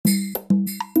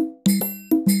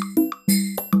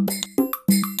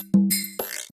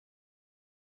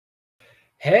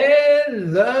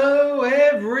Hello,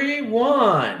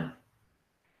 everyone.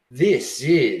 This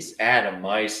is Adam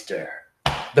Meister,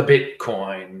 the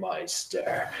Bitcoin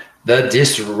Meister, the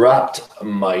Disrupt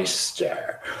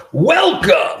Meister.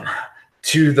 Welcome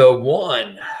to the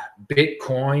One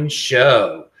Bitcoin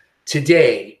Show.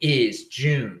 Today is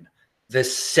June the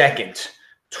 2nd,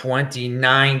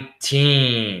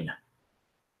 2019.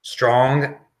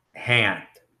 Strong hand,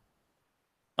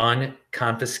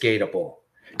 unconfiscatable.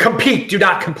 Compete, do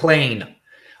not complain.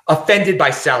 Offended by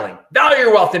selling. Value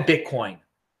your wealth in Bitcoin.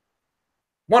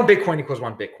 One Bitcoin equals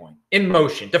one Bitcoin. In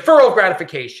motion. Deferral of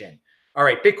gratification. All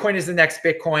right, Bitcoin is the next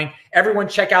Bitcoin. Everyone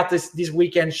check out these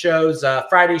weekend shows.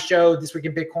 Friday show, This Week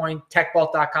in Bitcoin,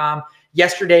 techvault.com.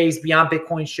 Yesterday's Beyond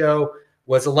Bitcoin show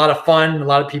was a lot of fun. A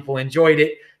lot of people enjoyed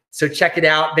it. So check it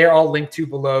out. They're all linked to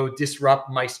below,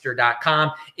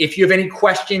 disruptmeister.com. If you have any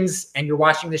questions and you're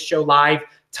watching this show live,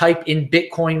 type in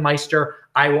Bitcoin Meister.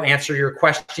 I will answer your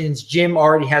questions. Jim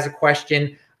already has a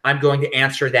question. I'm going to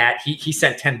answer that. He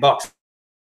sent $10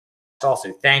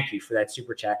 also. Thank you for that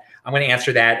super chat. I'm going to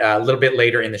answer that a little bit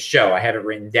later in the show. I have it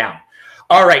written down.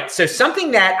 All right. So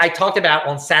something that I talked about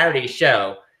on Saturday's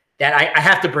show that I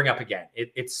have to bring up again.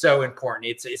 It's so important.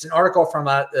 It's an article from,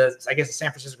 I guess, the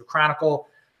San Francisco Chronicle.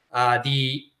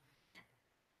 The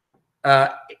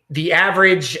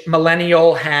average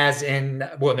millennial has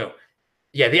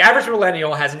the average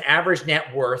millennial has an average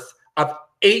net worth of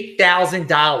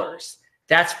 $8,000.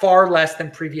 That's far less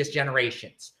than previous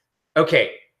generations.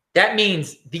 Okay, that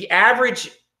means the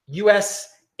average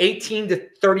U.S. 18 to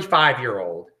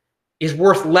 35-year-old is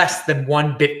worth less than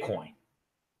one Bitcoin.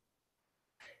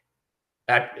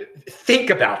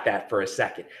 Think about that for a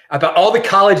second, about all the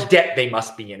college debt they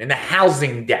must be in and the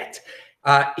housing debt.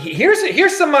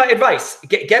 Here's some advice.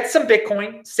 Get some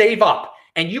Bitcoin, save up.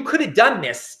 And you could have done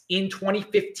this in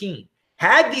 2015.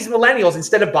 Had these millennials,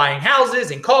 instead of buying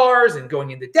houses and cars and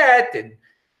going into debt and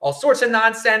all sorts of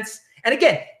nonsense. And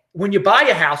again, when you buy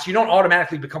a house, you don't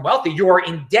automatically become wealthy. You are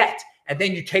in debt. And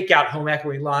then you take out home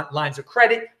equity lines of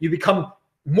credit. You become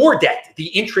more debt. The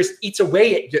interest eats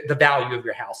away at the value of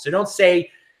your house. So don't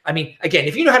say, again,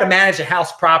 if you know how to manage a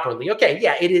house properly, okay,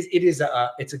 yeah,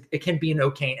 it can be an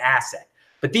okay asset.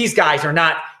 But these guys are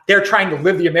not. They're trying to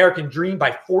live the American dream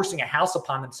by forcing a house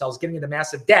upon themselves, getting into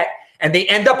massive debt, and they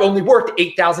end up only worth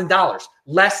 $8,000,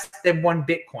 less than one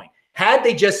Bitcoin. Had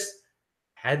they just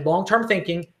had long-term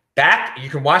thinking, you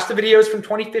can watch the videos from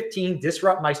 2015,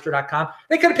 disruptmeister.com.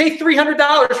 They could have paid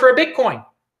 $300 for a Bitcoin.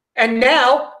 And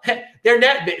now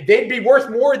they'd be worth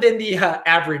more than the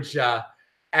average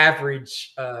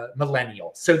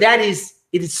millennial. So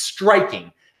it is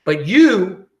striking. But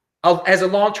you, as a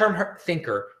long-term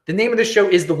thinker, the name of the show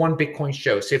is The One Bitcoin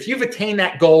Show. So if you've attained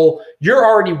that goal, you're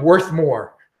already worth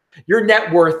more. Your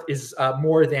net worth is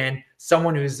more than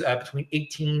someone who's between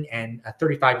 18 and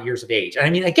 35 years of age.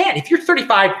 And again, if you're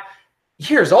 35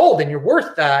 years old and you're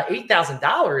worth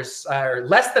 $8,000 or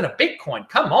less than a Bitcoin,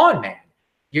 come on, man.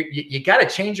 You got to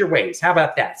change your ways. How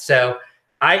about that? So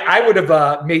I would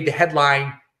have made the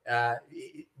headline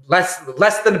less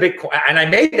than a Bitcoin. And I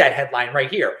made that headline right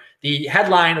here. The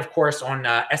headline, of course, on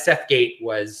SFGate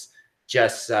was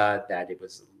just that it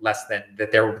was less than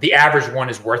that. The average one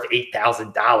is worth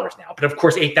 $8,000 now. But of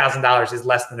course, $8,000 is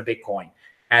less than a Bitcoin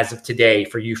as of today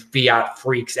for you fiat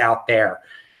freaks out there.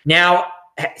 Now,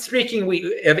 speaking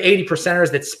of 80%ers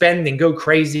that spend and go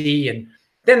crazy, and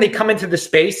then they come into the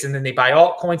space and then they buy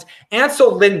altcoins.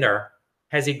 Ansel Lindner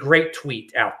has a great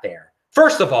tweet out there.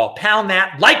 First of all, pound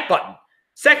that like button.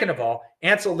 Second of all,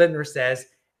 Ansel Lindner says,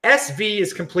 SV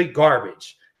is complete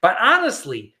garbage, but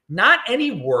honestly, not any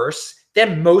worse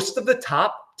than most of the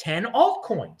top 10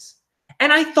 altcoins.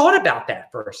 And I thought about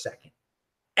that for a second.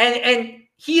 And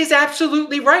he is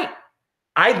absolutely right.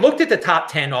 I looked at the top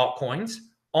 10 altcoins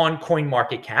on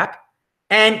CoinMarketCap,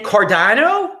 and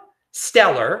Cardano,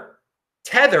 Stellar,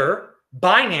 Tether,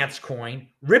 Binance Coin,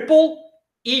 Ripple,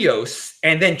 EOS,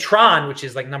 and then Tron, which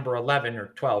is like number 11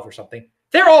 or 12 or something.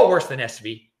 They're all worse than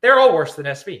SV. They're all worse than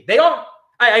SV. They all.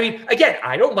 Again,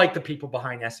 I don't like the people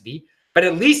behind SV, but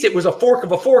at least it was a fork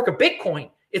of Bitcoin.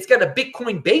 It's got a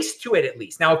Bitcoin base to it at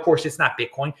least. Now, of course, it's not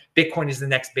Bitcoin. Bitcoin is the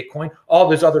next Bitcoin. All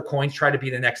those other coins try to be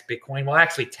the next Bitcoin. Well,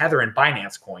 actually, Tether and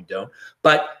Binance Coin don't.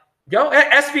 But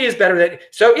SV is better than.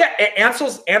 So yeah,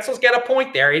 Ansel's got a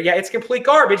point there. Yeah, it's complete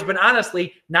garbage, but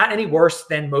honestly, not any worse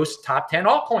than most top 10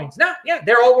 altcoins. No, yeah,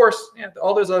 they're all worse. Yeah,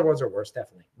 all those other ones are worse,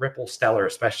 definitely. Ripple, Stellar,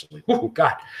 especially. Oh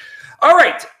God. All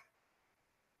right.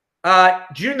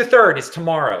 June the 3rd is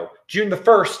tomorrow. June the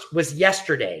 1st was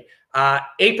yesterday.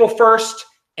 April 1st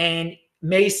and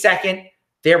May 2nd,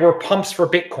 there were pumps for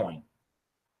Bitcoin.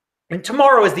 And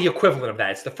tomorrow is the equivalent of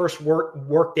that. It's the first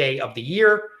work day of the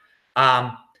year.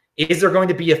 Is there going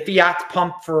to be a fiat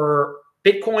pump for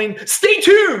Bitcoin? Stay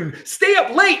tuned. Stay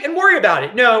up late and worry about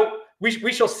it. No,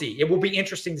 we shall see. It will be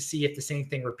interesting to see if the same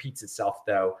thing repeats itself,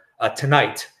 though,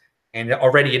 tonight. And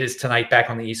already it is tonight back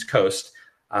on the East Coast.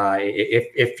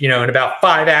 If in about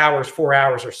 5 hours, 4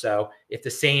 hours or so, if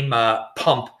the same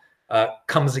pump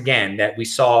comes again that we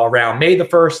saw around May the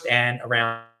 1st and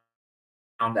around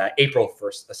April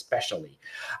 1st, especially.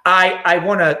 I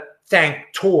want to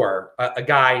thank Tor, a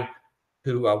guy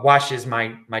who watches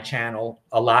my channel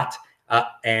a lot,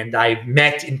 and I've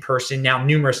met in person now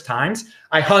numerous times.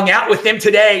 I hung out with him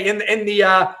today in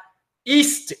the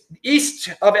east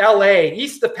of LA,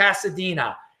 east of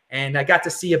Pasadena, and I got to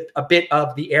see a bit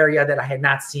of the area that I had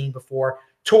not seen before.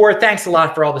 Tor, thanks a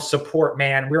lot for all the support,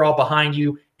 man. We're all behind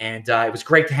you, and it was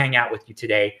great to hang out with you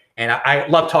today. And I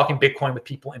love talking Bitcoin with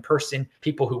people in person,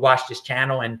 people who watch this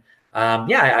channel. And I'm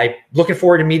looking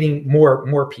forward to meeting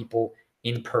more people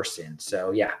in person.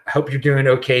 So yeah, I hope you're doing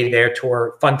okay there,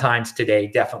 Tor. Fun times today,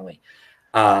 definitely.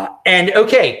 And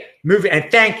okay, moving,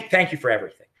 and thank you for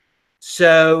everything.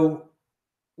 So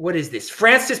what is this?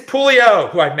 Francis Pulio,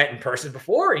 who I've met in person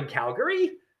before in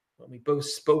Calgary, when we both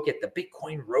spoke at the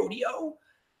Bitcoin Rodeo.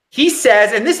 He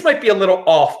says, and this might be a little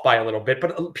off by a little bit,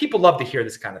 but people love to hear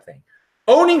this kind of thing.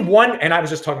 Owning one, and I was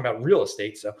just talking about real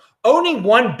estate, so owning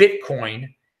one Bitcoin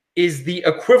is the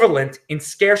equivalent in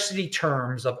scarcity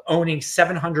terms of owning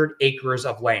 700 acres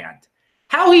of land.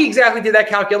 How he exactly did that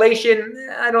calculation,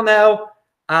 I don't know.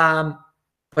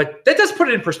 But that does put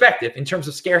it in perspective in terms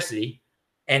of scarcity.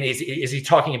 And is he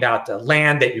talking about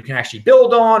land that you can actually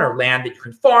build on or land that you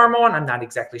can farm on? I'm not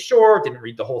exactly sure. Didn't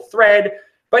read the whole thread.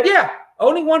 But yeah,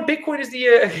 owning one Bitcoin is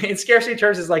in scarcity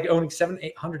terms is like owning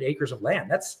 700-800 acres of land.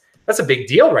 That's a big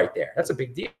deal right there. That's a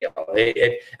big deal.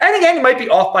 And again, it might be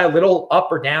off by a little up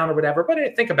or down or whatever, but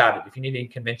think about it if you need any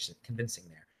convincing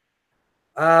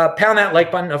there. Pound that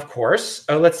like button, of course.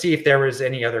 Let's see if there was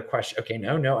any other question. Okay,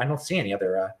 no, I don't see any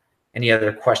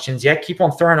other questions yet. Keep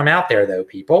on throwing them out there, though,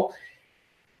 people.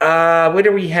 What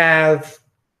do we have?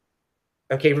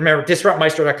 Okay, remember,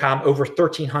 disruptmeister.com, over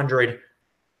 1,300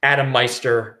 Adam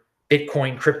Meister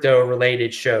Bitcoin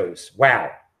crypto-related shows. Wow.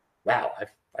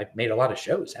 I've made a lot of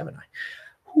shows, haven't I?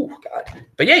 Oh, God.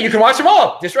 But yeah, you can watch them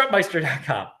all.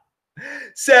 Disruptmeister.com.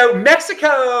 So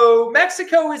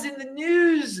Mexico is in the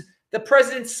news. The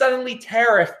president suddenly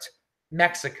tariffed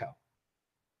Mexico.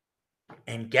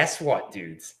 And guess what,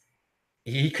 dudes?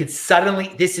 He could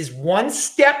suddenly, this is one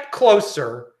step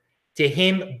closer to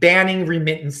him banning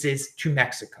remittances to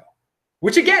Mexico.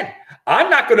 Which again, I'm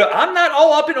not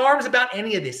all up in arms about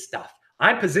any of this stuff.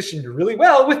 I'm positioned really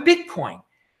well with Bitcoin.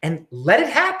 And let it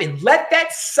happen. Let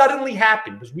that suddenly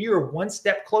happen, because we are one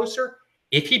step closer.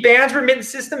 If he bans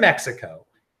remittances to Mexico,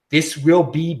 this will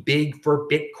be big for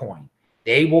Bitcoin.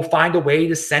 They will find a way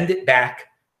to send it back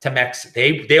to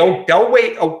Mexico. They'll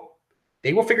wait.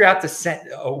 They will figure out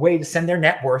a way to send their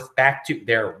net worth back to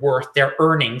their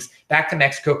earnings back to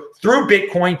Mexico through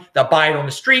Bitcoin. They'll buy it on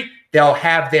the street. They'll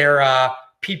have their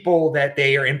people that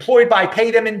they are employed by pay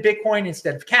them in Bitcoin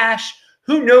instead of cash.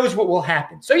 Who knows what will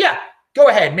happen? So yeah. Go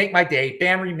ahead, make my day,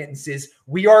 ban remittances.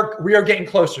 We are getting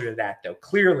closer to that, though.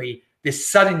 Clearly, this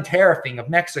sudden tariffing of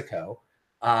Mexico.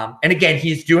 And again,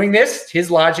 he's doing this.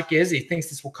 His logic is he thinks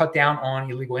this will cut down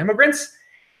on illegal immigrants.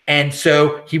 And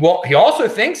so he also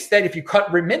thinks that if you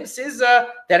cut remittances,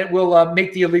 that it will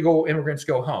make the illegal immigrants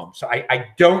go home. So I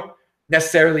don't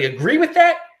necessarily agree with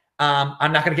that.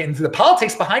 I'm not going to get into the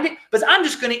politics behind it, but I'm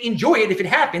just going to enjoy it if it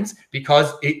happens,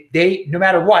 because no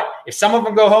matter what, if some of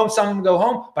them go home, some of them go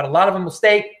home, but a lot of them will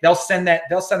stay. They'll send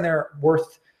their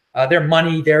worth, their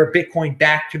money, their Bitcoin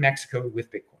back to Mexico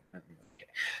with Bitcoin. Okay.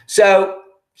 So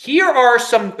here are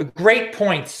some great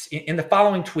points in the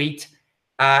following tweet.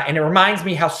 And it reminds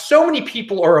me how so many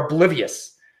people are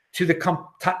oblivious to the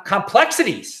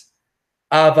complexities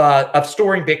of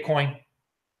storing Bitcoin.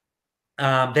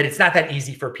 That it's not that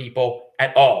easy for people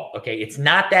at all. Okay, it's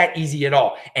not that easy at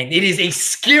all. And it is a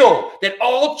skill that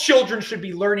all children should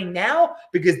be learning now,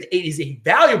 because it is a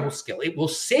valuable skill. It will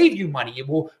save you money. It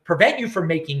will prevent you from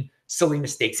making silly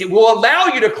mistakes. It will allow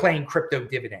you to claim crypto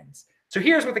dividends. So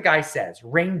here's what the guy says,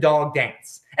 Rain Dog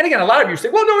Dance. And again, a lot of you say,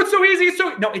 well, no, it's so easy.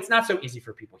 No, it's not so easy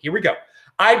for people. Here we go.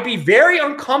 I'd be very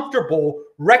uncomfortable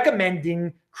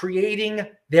recommending creating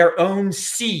their own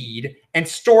seed and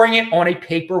storing it on a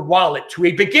paper wallet to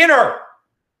a beginner.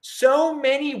 So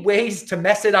many ways to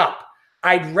mess it up.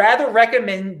 I'd rather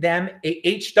recommend them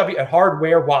a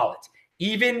hardware wallet,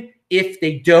 even if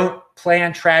they don't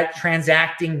plan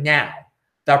transacting now.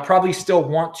 They'll probably still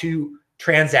want to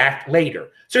transact later.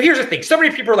 So here's the thing. So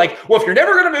many people are like, well, if you're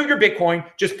never going to move your Bitcoin,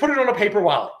 just put it on a paper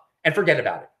wallet and forget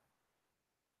about it.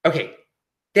 Okay,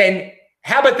 then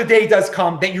how about the day does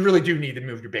come that you really do need to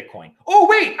move your Bitcoin? Oh,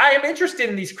 wait, I am interested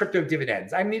in these crypto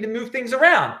dividends. I need to move things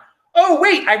around. Oh,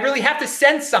 wait, I really have to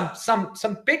send some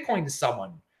Bitcoin to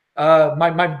someone.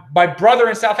 My brother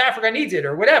in South Africa needs it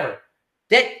or whatever.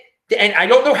 And I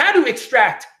don't know how to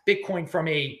extract Bitcoin from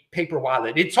a paper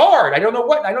wallet. It's hard. I don't know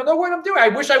what I'm doing. I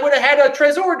wish I would have had a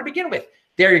Trezor to begin with.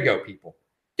 There you go, people.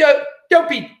 Don't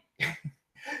be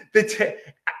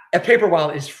a paper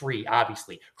wallet is free,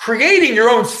 obviously. Creating your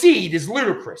own seed is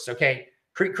ludicrous, okay?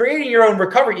 Creating your own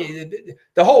recovery,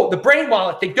 the brain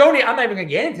wallet thing. I'm not even going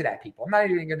to get into that, people. I'm not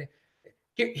even going to.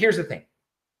 Here's the thing.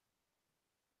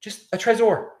 Just a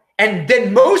Trezor. And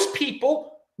then most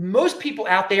people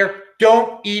out there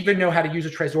don't even know how to use a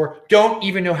Trezor, don't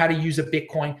even know how to use a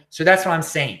Bitcoin. So that's what I'm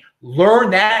saying. Learn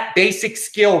that basic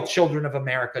skill, children of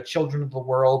America, children of the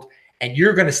world, and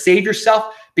you're going to save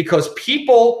yourself because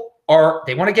people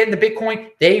they want to get into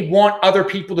Bitcoin. They want other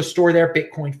people to store their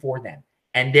Bitcoin for them.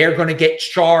 And they're going to get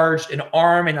charged an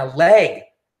arm and a leg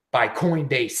by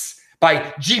Coinbase, by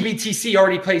GBTC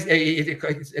already pays.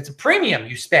 It's a premium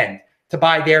you spend to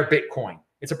buy their Bitcoin.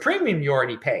 It's a premium you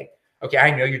already pay. Okay,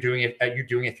 I know you're doing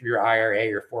it through your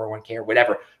IRA or 401k or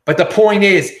whatever. But the point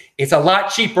is, it's a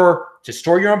lot cheaper to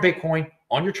store your own Bitcoin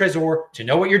on your Trezor, to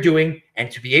know what you're doing,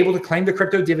 and to be able to claim the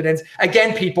crypto dividends.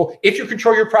 Again, people, if you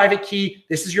control your private key,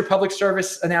 this is your public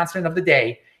service announcement of the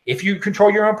day. If you control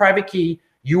your own private key,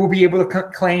 you will be able to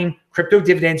claim crypto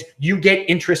dividends. You get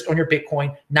interest on your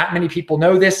Bitcoin. Not many people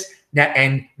know this.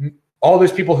 And all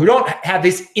those people who don't have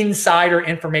this insider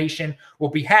information will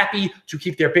be happy to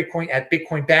keep their Bitcoin at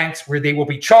Bitcoin banks where they will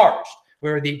be charged,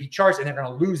 and they're going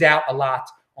to lose out a lot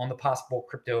on the possible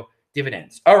crypto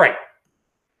dividends. All right,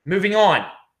 moving on.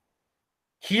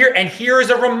 Here is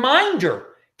a reminder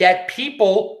that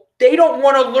people, they don't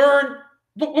want to learn.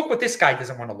 Look what this guy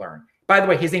doesn't want to learn. By the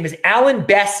way, his name is Alan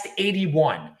Best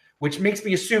 81, which makes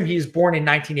me assume he was born in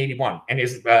 1981 and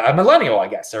is a millennial, I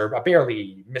guess, or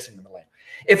barely missing the millennial.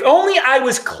 If only I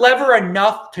was clever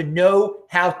enough to know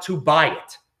how to buy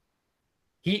it.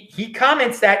 He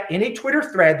comments that in a Twitter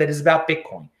thread that is about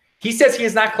Bitcoin. He says he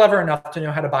is not clever enough to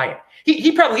know how to buy it.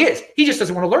 He probably is. He just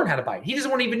doesn't want to learn how to buy it. He doesn't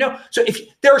want to even know. So if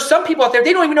there are some people out there,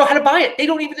 they don't even know how to buy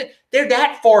it. They're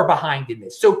that far behind in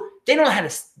this. So they don't know how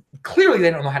to, clearly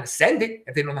they don't know how to send it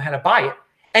if they don't know how to buy it.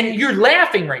 And you're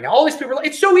laughing right now. All these people are like,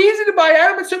 it's so easy to buy,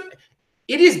 Adam.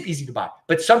 It is easy to buy.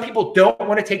 But some people don't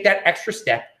want to take that extra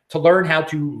step to learn how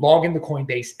to log into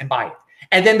Coinbase and buy it.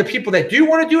 And then the people that do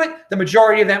want to do it, the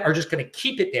majority of them are just going to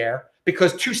keep it there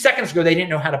because 2 seconds ago, they didn't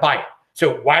know how to buy it.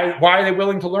 So why are they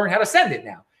willing to learn how to send it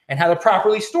now and how to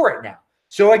properly store it now?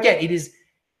 So again, it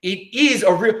is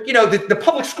a real, the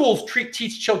public schools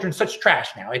teach children such trash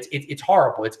now. It's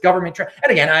horrible. It's government trash.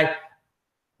 And again,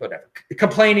 whatever.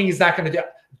 Complaining is not going to do.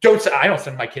 I don't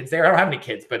send my kids there. I don't have any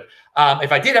kids, but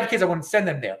if I did have kids, I wouldn't send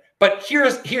them there. But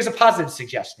here's a positive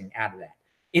suggestion out of that.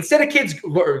 Instead of kids,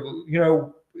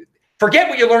 forget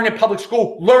what you learn in public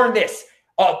school. Learn this.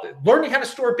 Learning how to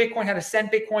store Bitcoin, how to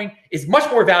send Bitcoin is much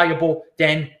more valuable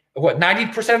than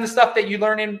 90% of the stuff that you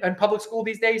learn in public school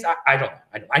these days. I don't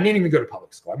know. I didn't even go to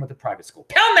public school. I went to private school.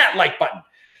 Pound that like button.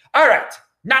 All right.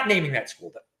 Not naming that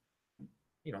school, though.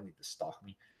 You don't need to stalk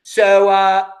me. So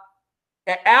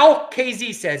Al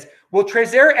KZ says, will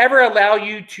Trezor ever allow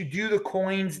you to do the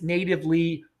coins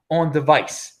natively on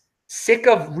device? Sick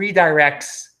of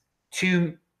redirects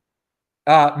to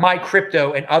My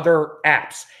Crypto and other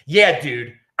apps. Yeah,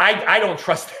 dude, I don't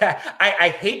trust that. I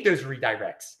hate those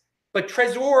redirects. But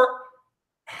Trezor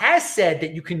has said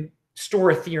that you can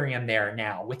store Ethereum there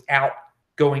now without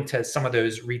going to some of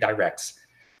those redirects.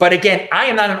 But again, I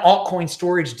am not an altcoin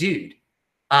storage dude.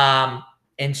 And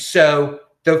so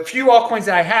the few altcoins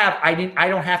that I have, I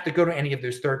don't have to go to any of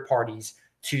those third parties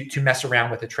to mess around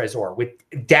with the Trezor. With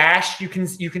Dash, you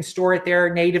can store it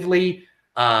there natively.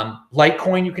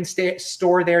 Litecoin, you can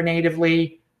store there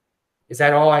natively. Is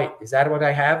that what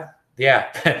I have?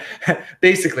 Yeah,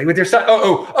 basically with their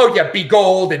yeah, Be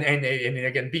Gold and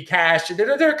again Be Cash. There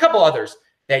are a couple others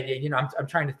that I'm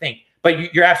trying to think.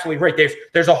 But you're absolutely right.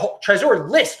 There's a whole Trezor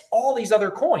list all these other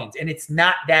coins, and it's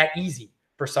not that easy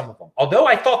for some of them. Although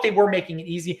I thought they were making it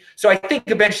easy, so I think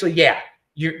eventually, yeah,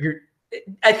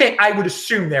 I think I would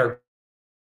assume their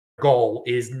goal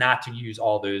is not to use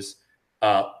all those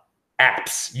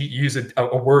apps. You use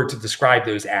a word to describe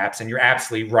those apps, and you're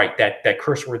absolutely right that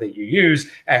curse word that you use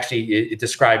actually it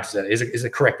describes is a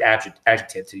correct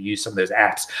adjective to use some of those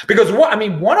apps. Because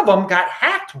one of them got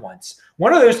hacked once.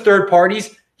 One of those third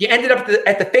parties, you ended up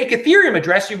at the fake Ethereum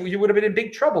address. You would have been in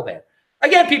big trouble there.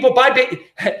 Again, people buy bit.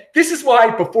 This is why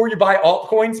before you buy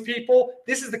altcoins, people,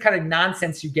 this is the kind of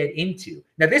nonsense you get into.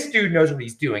 Now, this dude knows what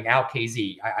he's doing. Al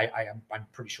KZ, I'm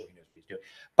pretty sure he knows what he's doing.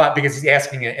 But because he's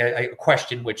asking a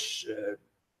question which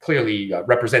clearly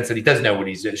represents that he does know what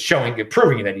he's showing,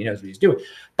 proving that he knows what he's doing.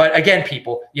 But again,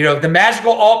 people, the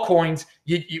magical altcoins,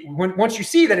 once you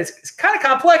see that it's kind of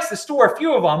complex to store a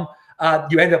few of them,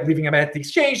 you end up leaving them at the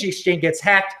exchange gets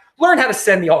hacked. Learn how to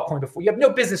send the altcoin before. You have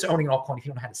no business owning an altcoin if you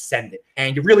don't know how to send it.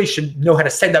 And you really should know how to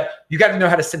send up. You got to know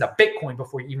how to send up Bitcoin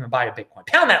before you even buy a Bitcoin.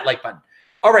 Pound that like button.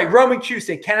 All right, Roman Q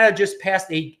said Canada just passed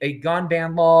a gun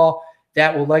ban law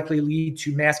that will likely lead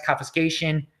to mass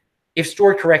confiscation. If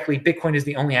stored correctly, Bitcoin is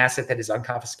the only asset that is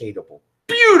unconfiscatable.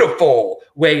 Beautiful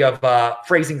way of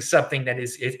phrasing something that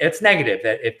it's negative.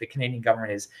 That if the Canadian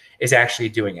government is actually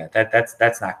doing it,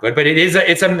 that's not good. But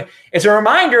it's a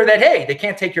reminder that hey, they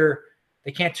can't take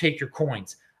your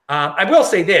coins. I will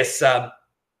say this,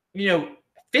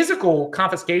 physical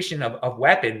confiscation of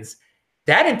weapons,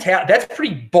 that's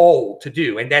pretty bold to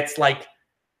do. And that's like,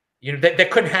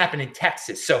 that couldn't happen in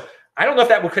Texas. So I don't know if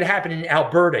that could happen in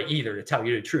Alberta either, to tell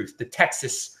you the truth, the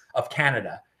Texas of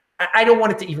Canada. I don't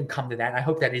want it to even come to that. I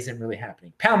hope that isn't really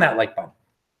happening. Pound that like button.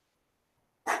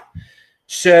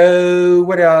 So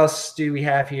what else do we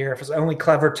have here? If it's only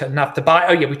clever enough to buy.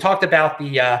 Oh yeah, we talked about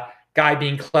the guy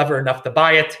being clever enough to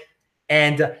buy it.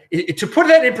 And to put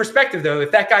that in perspective, though,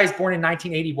 if that guy is born in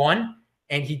 1981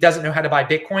 and he doesn't know how to buy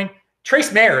Bitcoin,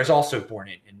 Trace Mayer is also born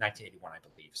in 1981, I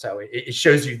believe. So it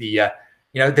shows you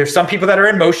there's some people that are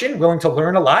in motion, willing to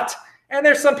learn a lot. And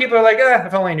there's some people who are like,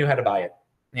 if only I knew how to buy it.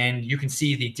 And you can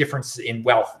see the difference in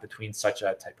wealth between such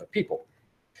a type of people.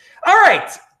 All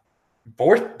right.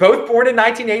 Both born in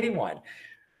 1981.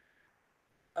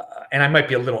 And I might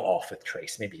be a little off with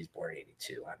Trace. Maybe he's born in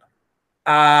 82. I don't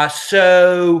know.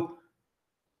 So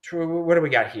what do we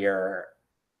got here?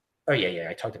 Oh, yeah,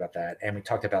 I talked about that. And we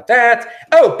talked about that.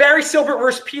 Oh, Barry Silbert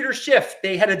versus Peter Schiff.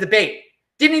 They had a debate.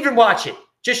 Didn't even watch it.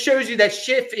 Just shows you that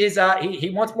Schiff is, he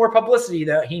wants more publicity,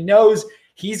 though. He knows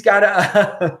he's got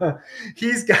to,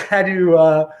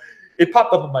 it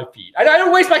popped up on my feed. I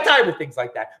don't waste my time with things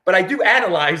like that, but I do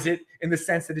analyze it in the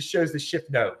sense that it shows the Schiff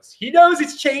knows. He knows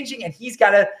it's changing, and he's got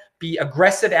to be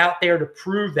aggressive out there to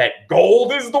prove that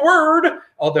gold is the word,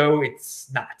 although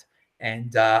it's not.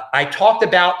 And I talked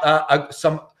about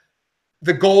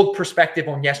the gold perspective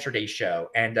on yesterday's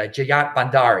show, and Jayant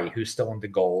Bhandari, who's still in the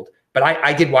gold. But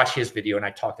I did watch his video, and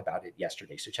I talked about it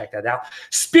yesterday, so check that out.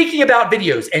 Speaking about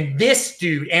videos, and this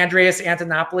dude, Andreas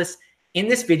Antonopoulos, in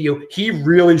this video, he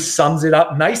really sums it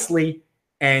up nicely,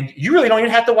 and you really don't even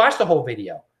have to watch the whole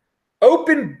video.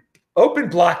 Open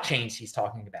blockchains he's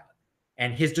talking about,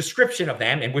 and his description of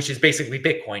them, and which is basically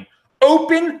Bitcoin.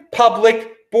 Open,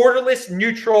 public, borderless,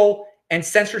 neutral, and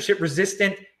censorship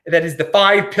resistant. That is the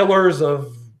 5 pillars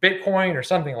of Bitcoin or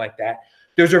something like that.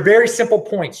 Those are very simple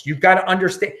points. You've got to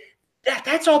understand.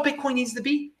 That's all Bitcoin needs to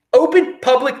be. Open,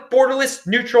 public, borderless,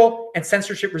 neutral, and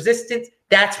censorship resistant.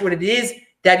 That's what it is.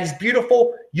 That is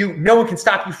beautiful. No one can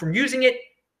stop you from using it.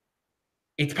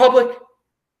 It's public.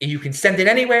 You can send it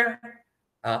anywhere.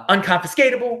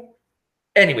 Unconfiscatable.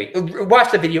 Anyway,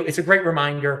 watch the video. It's a great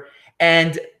reminder.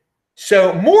 And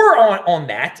so more on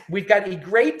that. We've got a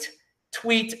great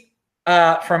tweet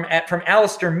from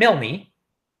Alistair Milne.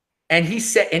 And he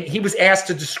said, and he was asked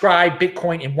to describe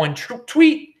Bitcoin in one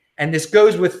tweet. And this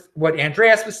goes with what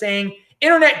Andreas was saying.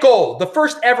 Internet gold, the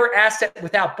first ever asset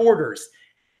without borders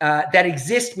that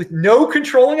exists with no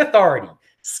controlling authority.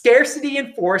 Scarcity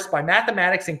enforced by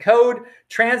mathematics and code.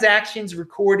 Transactions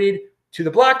recorded to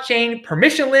the blockchain.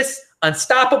 Permissionless,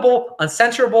 unstoppable,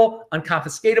 uncensorable,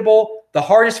 unconfiscatable. The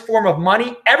hardest form of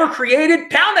money ever created.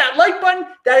 Pound that like button.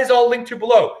 That is all linked to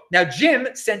below. Now, Jim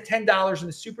sent $10 in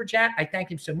the super chat. I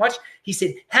thank him so much. He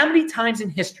said, how many times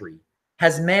in history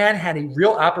has man had a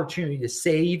real opportunity to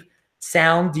save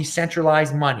sound,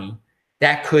 decentralized money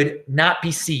that could not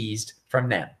be seized from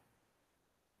them?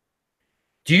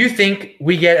 Do you think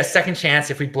we get a second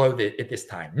chance if we blow it this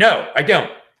time? No, I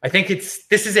don't. I think this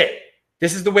is it.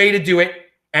 This is the way to do it,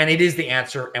 and it is the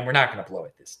answer, and we're not going to blow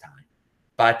it this time.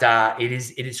 But it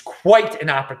is quite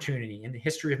an opportunity in the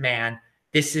history of man.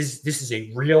 This is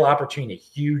a real opportunity,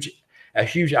 a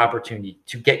huge opportunity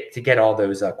to get all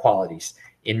those qualities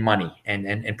in money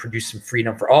and produce some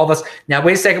freedom for all of us. Now,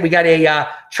 wait a second. We got a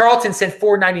Charlton sent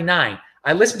 $4.99.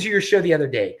 I listened to your show the other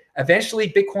day. Eventually,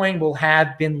 Bitcoin will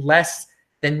have been less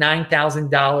than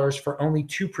 $9,000 for only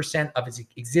 2% of its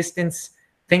existence.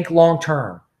 Think long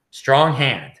term. Strong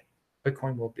hand.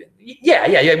 Bitcoin will be.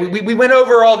 Yeah. We went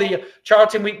over all the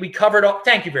Charlton. We covered all.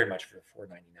 Thank you very much for the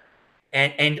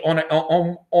 $4.99.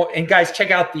 And guys, check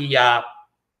out the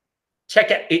check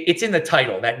it. It's in the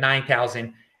title, that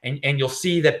 9,000, and you'll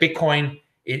see that Bitcoin.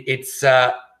 It's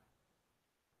Well,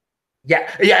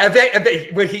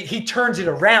 he turns it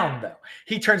around though.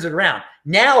 He turns it around.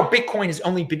 Now Bitcoin has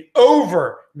only been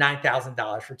over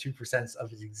 $9,000 for 2%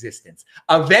 of its existence.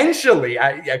 Eventually,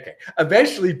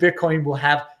 eventually Bitcoin will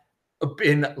have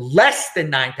been less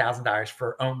than $9,000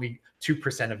 for only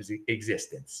 2% of its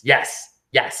existence. Yes,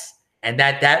 and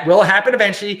that will happen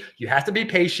eventually. You have to be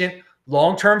patient.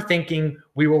 Long-term thinking,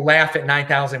 we will laugh at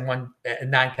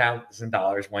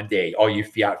 $9,000 one day, all you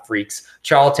fiat freaks.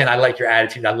 Charlton, I like your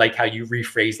attitude. I like how you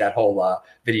rephrase that whole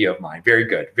video of mine. Very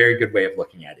good way of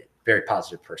looking at it. Very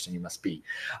positive person you must be.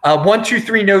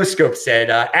 123 No Scope said,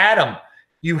 Adam,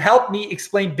 you helped me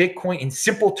explain Bitcoin in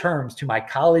simple terms to my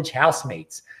college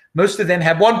housemates. Most of them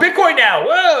have one Bitcoin now.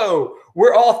 Whoa,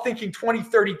 we're all thinking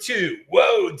 2032.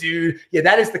 Whoa, dude. Yeah,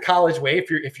 that is the college way.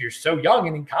 If you're so young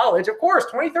and in college, of course,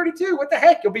 2032. What the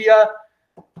heck? You'll be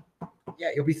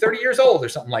you'll be 30 years old or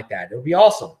something like that. It'll be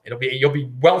awesome. You'll be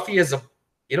wealthy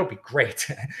it'll be great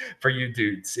for you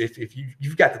dudes. If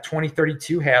you've got the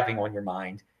 2032 halving on your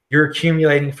mind, you're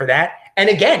accumulating for that. And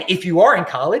again, if you are in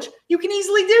college, you can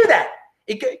easily do that.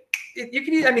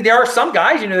 There are some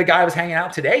guys, the guy I was hanging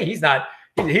out today, he's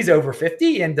over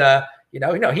 50 and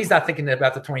he's not thinking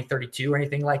about the 2032 or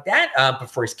anything like that. But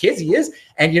for his kids, he is.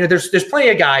 And there's plenty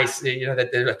of guys,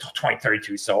 that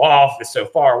 2032 is so off, it's so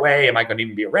far away. Am I going to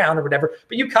even be around or whatever?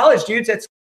 But you college dudes, it's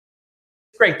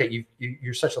great that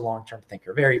you're such a long-term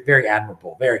thinker. Very, very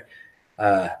admirable. Very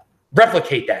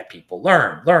replicate that, people.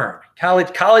 Learn.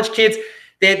 College kids,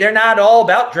 they're not all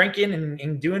about drinking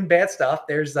and doing bad stuff.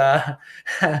 There's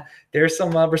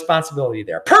some responsibility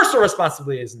there. Personal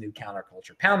responsibility is a new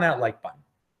counterculture. Pound that like button.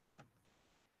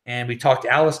 And we talked to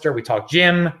Alistair. We talked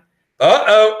Jim.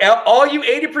 All you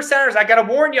 80%ers, I got to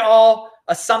warn you all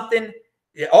of something.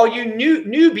 All you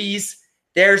newbies,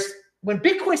 when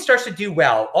Bitcoin starts to do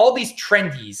well, all these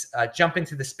trendies jump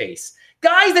into the space.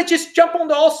 Guys that just jump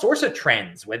onto all sorts of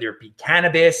trends, whether it be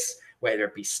cannabis, whether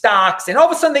it be stocks, and all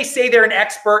of a sudden they say they're an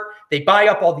expert. They buy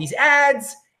up all these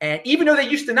ads, and even though they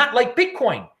used to not like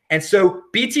Bitcoin. And so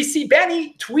BTC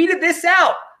Benny tweeted this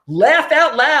out. Laugh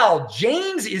out loud.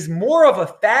 James is more of a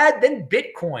fad than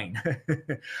Bitcoin.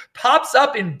 Pops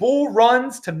up in bull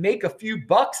runs to make a few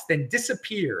bucks, then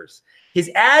disappears. His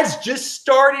ads just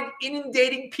started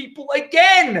inundating people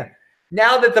again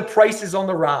now that the price is on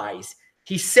the rise.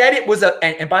 He said it was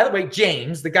and by the way,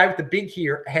 James, the guy with the big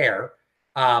hair,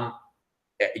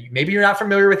 maybe you're not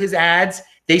familiar with his ads.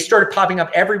 They started popping up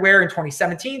everywhere in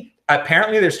 2017.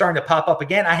 Apparently, they're starting to pop up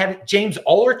again. I have James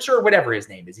Ulrich, whatever his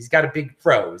name is. He's got a big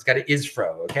fro. He's got an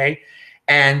is-fro, okay?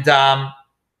 And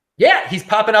he's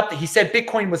popping up. He said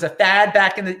Bitcoin was a fad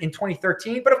back in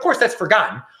 2013, but of course that's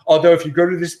forgotten. Although if you go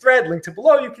to this thread linked to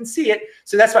below, you can see it.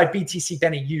 So that's why BTC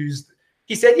Benny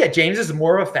he said, yeah, James is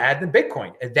more of a fad than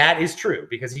Bitcoin. And that is true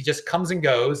because he just comes and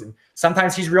goes. And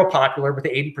sometimes he's real popular with the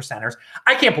 80%ers.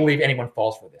 I can't believe anyone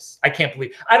falls for this. I don't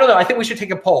know. I think we should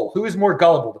take a poll. Who is more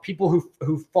gullible? The people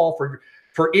who fall for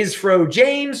Isfro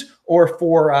James or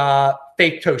for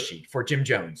fake Toshi, for Jim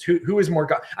Jones? Who is more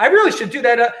gullible? I really should do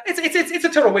that. It's a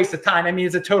total waste of time. I mean,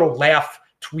 it's a total laugh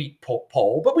tweet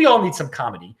poll, but we all need some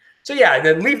comedy. So yeah,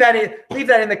 leave that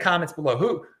in the comments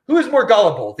below. Who is more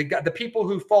gullible? The people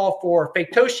who fall for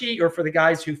fake Toshi or for the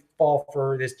guys who fall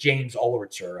for this James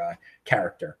Ulrich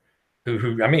character? Who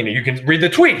you can read the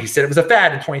tweet. He said it was a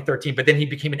fad in 2013, but then he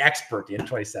became an expert in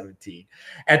 2017.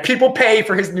 And people pay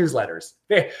for his newsletters.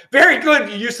 Very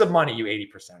good use of money, you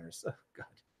 80%ers. Oh, God.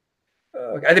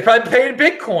 Oh, God. They probably pay in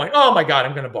Bitcoin. Oh, my God,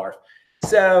 I'm going to barf.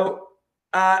 So,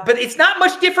 but it's not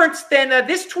much difference than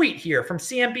this tweet here from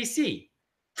CNBC.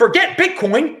 Forget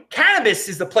Bitcoin. Cannabis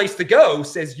is the place to go,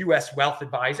 says U.S. Wealth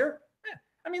Advisor.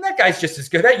 That guy's just as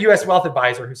good. That U.S. Wealth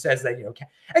Advisor who says that,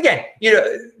 again,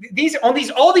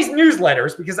 all these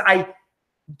newsletters, because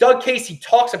Doug Casey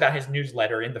talks about his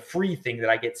newsletter in the free thing that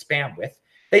I get spammed with.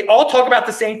 They all talk about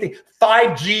the same thing: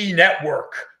 5G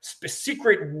network,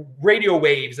 secret radio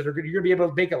waves that you're going to be able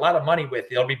to make a lot of money with.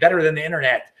 It'll be better than the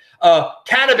internet.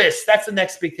 Cannabis, that's the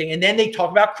next big thing. And then they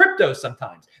talk about crypto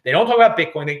sometimes. They don't talk about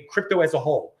Bitcoin, they crypto as a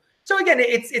whole. So again,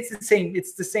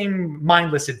 it's the same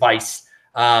mindless advice.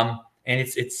 And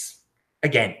it's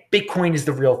again, Bitcoin is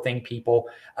the real thing, people.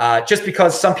 Just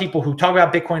because some people who talk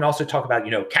about Bitcoin also talk about,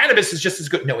 cannabis is just as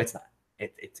good. No, it's not.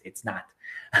 It's not.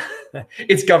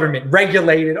 It's government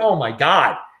regulated. Oh my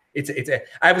God.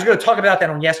 I was going to talk about that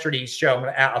on yesterday's show.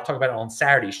 I'll talk about it on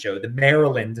Saturday's show, the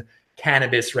Maryland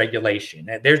cannabis regulation.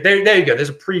 There you go. There's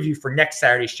a preview for next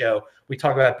Saturday's show. We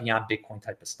talk about beyond Bitcoin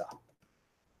type of stuff.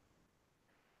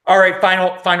 All right,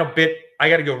 final bit. I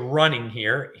got to go running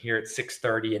here at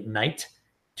 6:30 at night,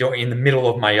 in the middle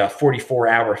of my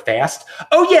 44-hour fast.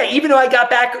 Oh yeah, even though I got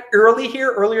back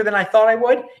earlier than I thought I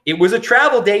would, it was a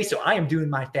travel day, so I am doing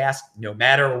my fast no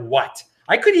matter what.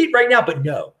 I could eat right now, but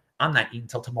no, I'm not eating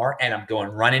until tomorrow, and I'm going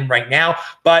running right now.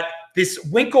 But this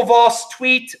Winklevoss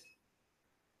tweet,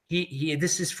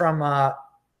 this is from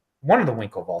one of the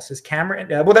Winklevosses, Cameron.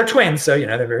 Well, they're twins, so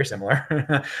they're very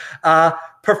similar.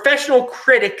 Professional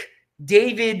critic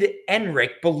David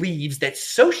Enrich believes that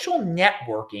social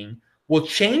networking will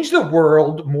change the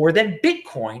world more than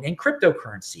Bitcoin and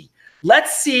cryptocurrency.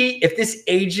 Let's see if this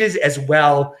ages as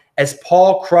well as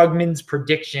Paul Krugman's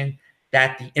prediction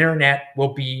that the internet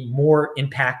will be more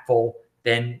impactful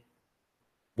than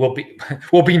will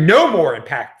be no more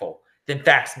impactful than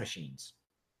fax machines.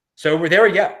 So there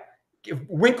we go.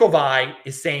 Winklevi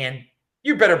is saying,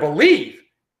 you better believe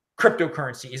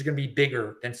cryptocurrency is going to be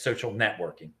bigger than social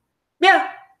networking.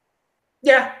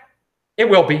 Yeah, it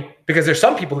will be, because there's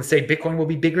some people that say Bitcoin will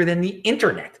be bigger than the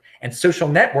internet and social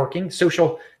networking,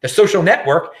 the social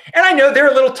network. And I know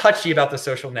they're a little touchy about the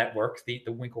social network, the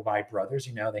Winklevi brothers.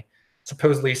 They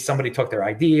supposedly somebody took their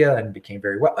idea and became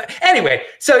very well. Anyway,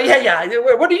 so yeah.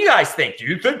 What do you guys think? Do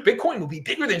you think Bitcoin will be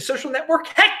bigger than social network?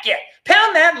 Heck yeah!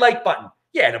 Pound that like button.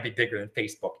 Yeah, it'll be bigger than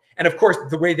Facebook. And of course,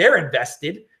 the way they're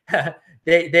invested,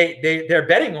 they're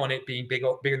betting on it being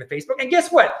bigger than Facebook. And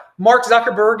guess what? Mark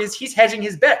Zuckerberg he's hedging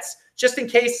his bets just in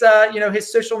case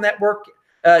his social network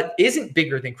isn't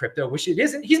bigger than crypto, which it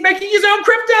isn't. He's making his own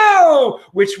crypto,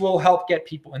 which will help get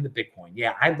people into Bitcoin.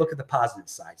 Yeah, I look at the positive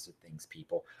sides of things,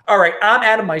 people. All right, I'm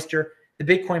Adam Meister. The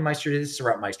Bitcoin Meister is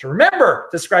Surratt Meister. Remember,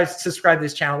 subscribe to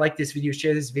this channel, like this video,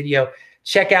 share this video.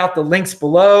 Check out the links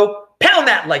below. Pound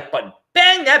that like button.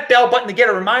 Bang that bell button to get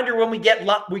a reminder when we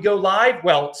go live.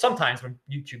 Well, sometimes when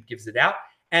YouTube gives it out.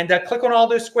 And click on all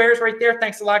those squares right there.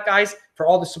 Thanks a lot, guys, for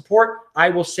all the support. I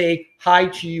will say hi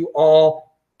to you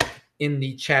all in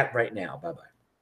the chat right now. Bye-bye.